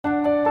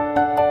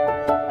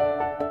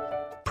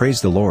Praise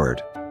the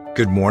Lord.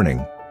 Good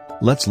morning.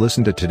 Let's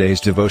listen to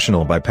today's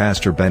devotional by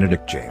Pastor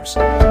Benedict James.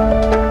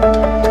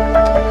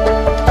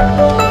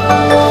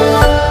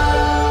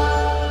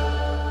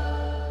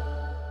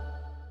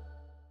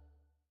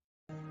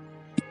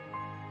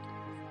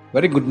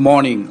 Very good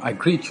morning. I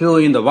greet you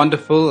in the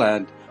wonderful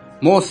and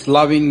most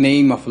loving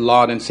name of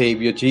Lord and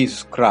Savior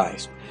Jesus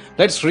Christ.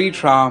 Let's read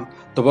from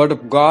the Word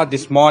of God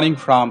this morning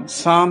from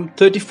Psalm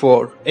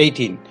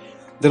 34:18.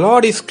 The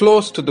Lord is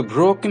close to the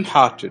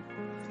brokenhearted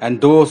and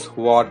those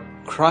who are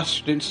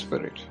crushed in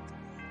spirit.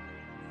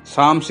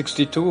 Psalm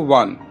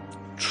 62:1.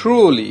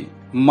 Truly,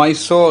 my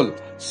soul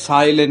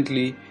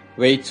silently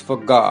waits for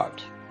God.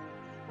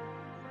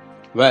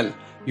 Well,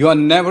 you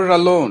are never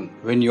alone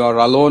when you are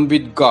alone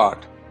with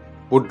God.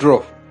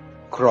 Woodrow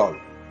Kroll.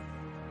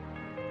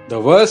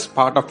 The worst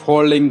part of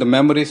holding the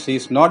memories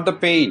is not the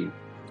pain,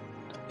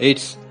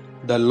 it's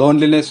the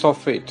loneliness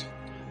of it.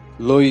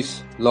 Louis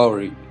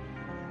Lowry.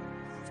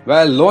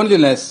 Well,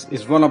 loneliness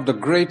is one of the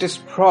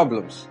greatest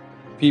problems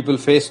people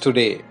face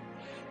today.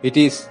 It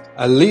is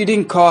a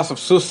leading cause of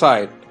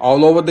suicide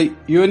all over the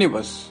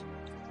universe,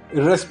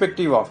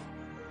 irrespective of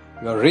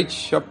you're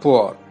rich or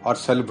poor or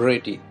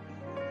celebrity.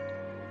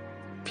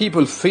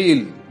 People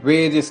feel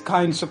various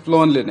kinds of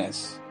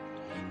loneliness.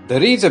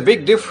 There is a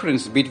big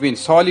difference between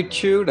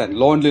solitude and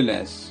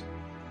loneliness.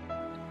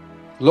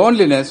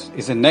 Loneliness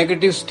is a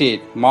negative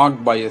state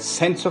marked by a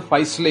sense of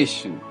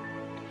isolation.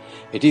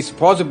 It is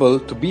possible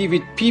to be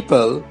with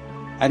people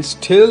and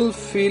still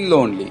feel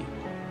lonely.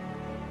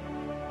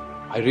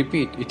 I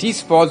repeat, it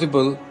is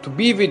possible to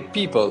be with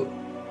people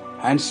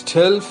and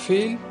still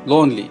feel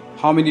lonely.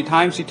 How many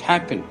times it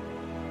happened?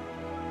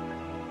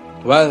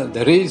 Well,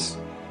 there is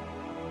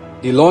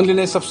the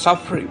loneliness of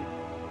suffering.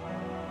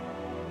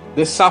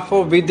 They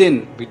suffer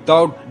within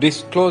without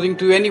disclosing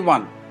to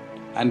anyone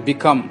and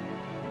become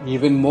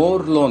even more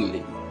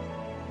lonely.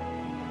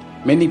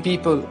 Many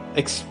people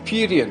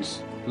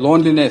experience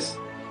loneliness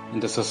in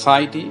the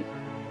society,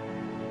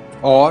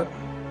 or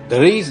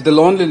there is the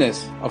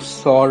loneliness of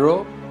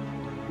sorrow,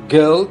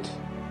 guilt,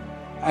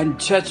 and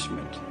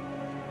judgment.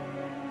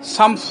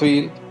 Some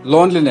feel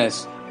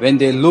loneliness when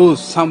they lose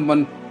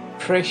someone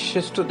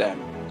precious to them.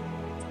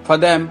 For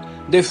them,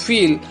 they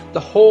feel the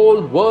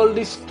whole world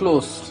is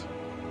closed.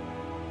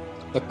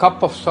 The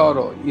cup of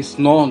sorrow is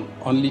known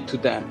only to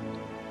them.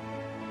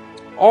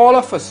 All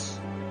of us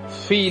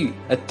feel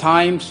at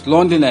times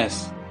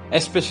loneliness,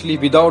 especially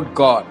without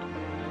God,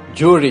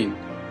 during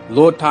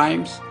low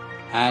times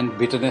and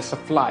bitterness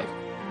of life.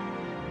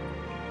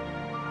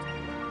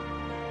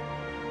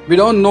 We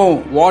don't know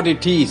what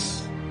it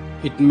is.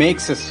 It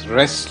makes us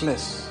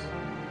restless.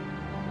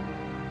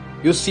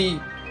 You see,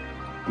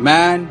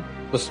 man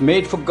was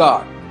made for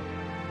God,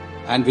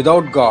 and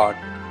without God,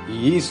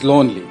 he is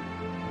lonely.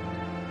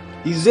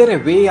 Is there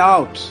a way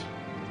out?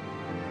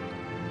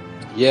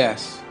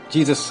 Yes,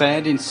 Jesus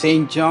said in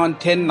St. John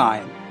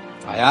 10:9,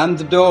 I am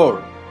the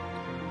door.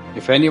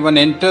 If anyone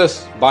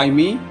enters by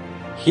me,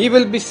 he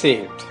will be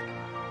saved.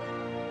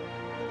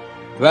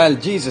 Well,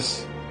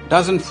 Jesus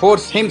doesn't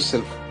force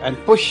himself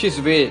and push his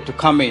way to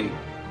come in.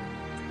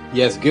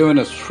 He has given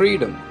us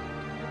freedom.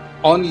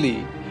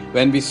 Only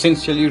when we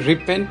sincerely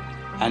repent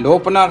and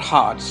open our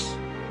hearts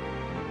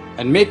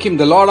and make him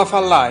the Lord of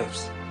our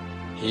lives,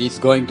 he is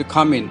going to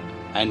come in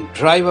and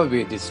drive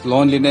away this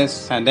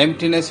loneliness and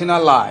emptiness in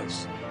our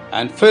lives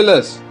and fill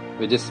us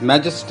with his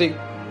majestic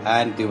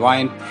and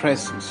divine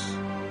presence.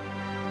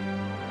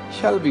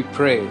 Shall we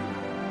pray?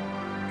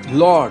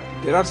 Lord,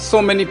 there are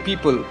so many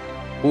people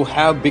who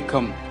have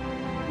become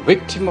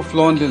victim of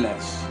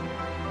loneliness.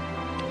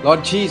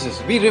 Lord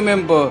Jesus, we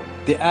remember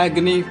the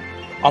agony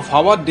of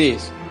our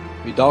days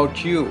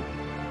without you.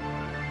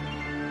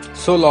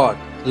 So Lord,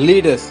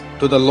 lead us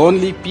to the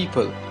lonely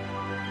people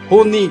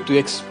who need to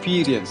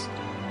experience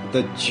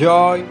the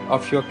joy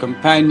of your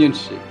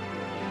companionship.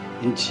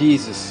 In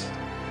Jesus'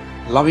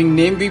 loving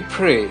name we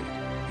pray.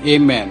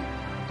 Amen.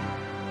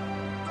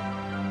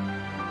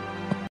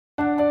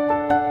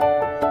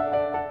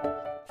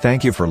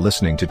 Thank you for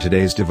listening to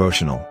today's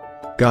devotional.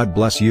 God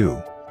bless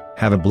you.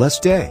 Have a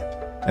blessed day.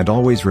 And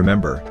always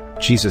remember,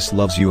 Jesus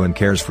loves you and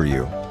cares for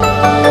you.